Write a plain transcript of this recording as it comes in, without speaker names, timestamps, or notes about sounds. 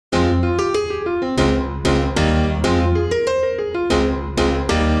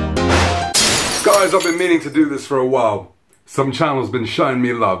Guys, I've been meaning to do this for a while. Some channel's been showing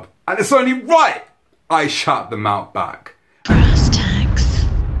me love, and it's only right I shout them out back. Brass tacks.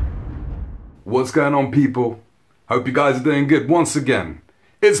 What's going on, people? Hope you guys are doing good once again.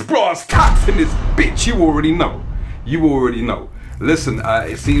 It's Brass Tacks in this bitch, you already know. You already know. Listen,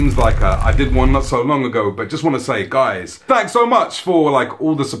 it seems like I did one not so long ago, but just want to say, guys, thanks so much for like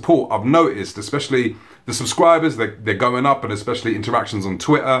all the support I've noticed, especially the subscribers, they're going up, and especially interactions on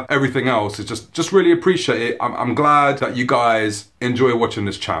Twitter, everything else. It's just really appreciate it. I'm glad that you guys enjoy watching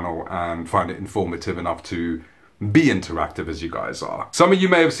this channel and find it informative enough to be interactive as you guys are. Some of you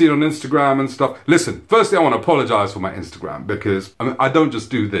may have seen on Instagram and stuff. Listen, firstly, I want to apologize for my Instagram because I don't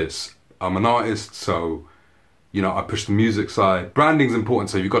just do this. I'm an artist, so you know, I push the music side. Branding's important,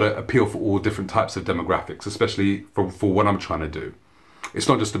 so you've got to appeal for all different types of demographics, especially for what I'm trying to do. It's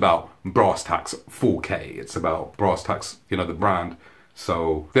not just about Brass Tacks 4K, it's about Brass Tacks, you know, the brand.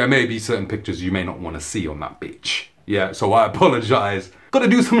 So there may be certain pictures you may not want to see on that bitch. Yeah, so I apologize. Gotta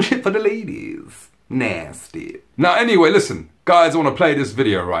do some shit for the ladies. Nasty. Now anyway, listen, guys, I want to play this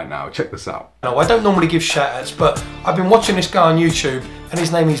video right now. Check this out. No, I don't normally give shout-outs, but I've been watching this guy on YouTube, and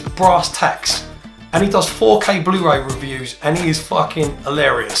his name is Brass Tacks. And he does 4K Blu-ray reviews, and he is fucking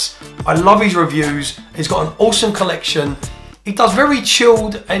hilarious. I love his reviews. He's got an awesome collection. He does very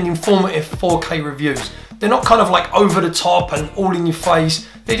chilled and informative 4K reviews. They're not kind of like over the top and all in your face.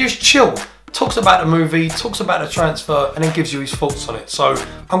 They're just chill. Talks about the movie, talks about the transfer, and then gives you his thoughts on it. So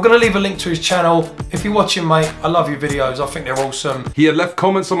I'm gonna leave a link to his channel. If you're watching, mate, I love your videos. I think they're awesome. He had left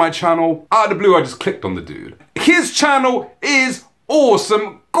comments on my channel. Out of the blue, I just clicked on the dude. His channel is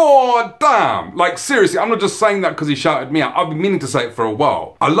awesome. God damn. Like seriously, I'm not just saying that because he shouted me out. I've been meaning to say it for a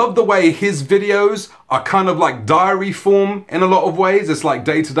while. I love the way his videos are kind of like diary form in a lot of ways. It's like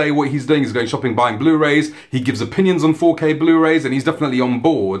day to day what he's doing. He's going shopping, buying Blu-rays. He gives opinions on 4K Blu-rays, and he's definitely on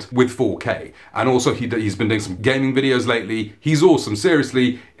board with 4K. And also he's been doing some gaming videos lately. He's awesome,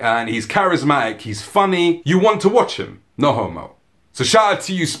 seriously. And he's charismatic. He's funny. You want to watch him. No homo. So shout out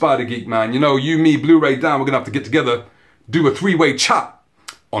to you, Spider Geek, man. You know, you, me, Blu-ray down. We're going to have to get together, do a three-way chat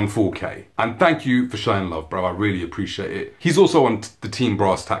on 4K. And thank you for showing love, bro. I really appreciate it. He's also on the Team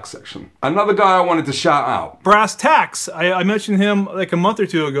Brass Tacks section. Another guy I wanted to shout out. Brass Tacks. I mentioned him like a month or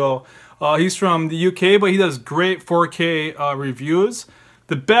two ago. He's from the UK, but he does great 4K reviews.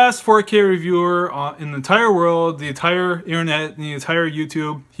 The best 4K reviewer in the entire world, the entire internet, the entire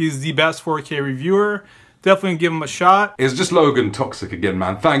YouTube. He's the best 4K reviewer. Definitely give him a shot. It's just Logan Toxic again,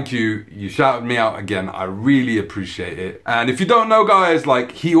 man. Thank you. You shouted me out again. I really appreciate it. And if you don't know, guys,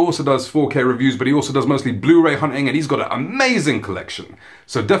 like he also does 4K reviews, but he also does mostly Blu-ray hunting, and he's got an amazing collection.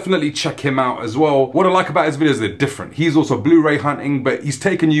 So definitely check him out as well. What I like about his videos, they're different. He's also Blu-ray hunting, but he's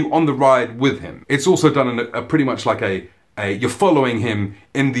taken you on the ride with him. It's also done in a pretty much like you're following him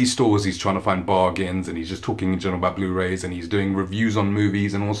in these stores. He's trying to find bargains, and he's just talking in general about Blu-rays, and he's doing reviews on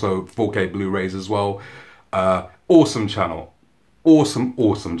movies and also 4K Blu-rays as well. Awesome channel.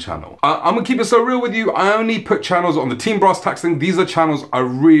 Awesome channel. I'm gonna keep it so real with you. I only put channels on the Team Brass Tacks thing. These are channels I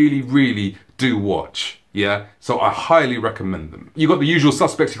really do watch. Yeah, so I highly recommend them. You got the usual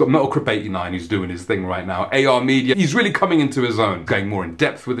suspects. You got Metal Crip 89 who's doing his thing right now. AR Media, he's really coming into his own, going more in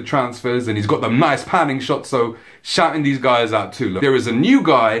depth with the transfers, and he's got them nice panning shots. So shouting these guys out too. Look, there is a new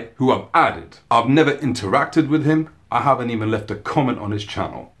guy who I've added. I've never interacted with him. I haven't even left a comment on his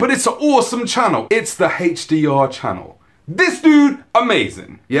channel. But it's an awesome channel. It's the HDR channel. This dude,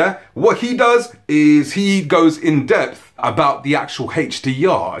 amazing, yeah? What he does is he goes in depth about the actual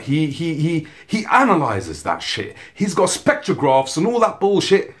HDR. He analyzes that shit. He's got spectrographs and all that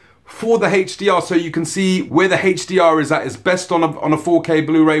bullshit for the HDR, so you can see where the HDR is at its best on a 4K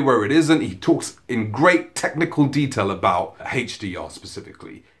Blu-ray, where it isn't. He talks in great technical detail about HDR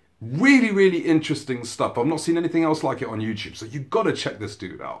specifically. Really interesting stuff. I've not seen anything else like it on YouTube, so you gotta check this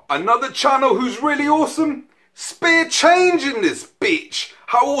dude out. Another channel who's really awesome, Spear Change in this bitch.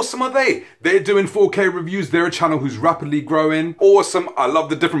 How awesome are they? They're doing 4K reviews. They're a channel who's rapidly growing. Awesome. I love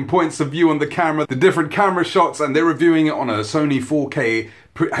the different points of view on the camera, the different camera shots, and they're reviewing it on a Sony 4K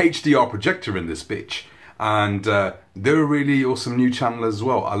HDR projector in this bitch. And they're a really awesome new channel as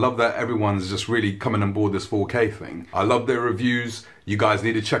well. I love that everyone's just really coming on board this 4K thing. I love their reviews. You guys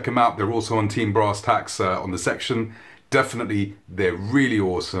need to check them out. They're also on Team Brass Tacks on the section. Definitely, they're really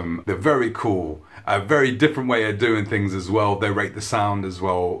awesome. They're very cool. A very different way of doing things as well. They rate the sound as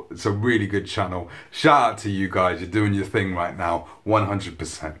well. It's a really good channel. Shout out to you guys. You're doing your thing right now,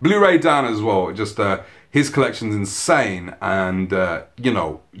 100%. Blu-ray down as well. Just his collection's insane, and you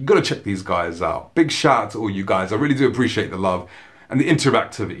know, you gotta check these guys out. Big shout out to all you guys. I really do appreciate the love and the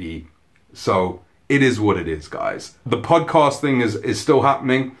interactivity. So it is what it is, guys. The podcast thing is still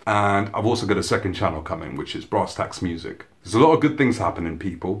happening, and I've also got a second channel coming, which is Brass Tacks Music. There's a lot of good things happening,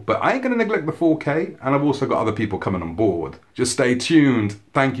 people, but I ain't gonna neglect the 4K, and I've also got other people coming on board. Just stay tuned.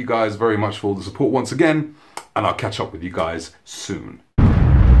 Thank you guys very much for all the support once again, and I'll catch up with you guys soon.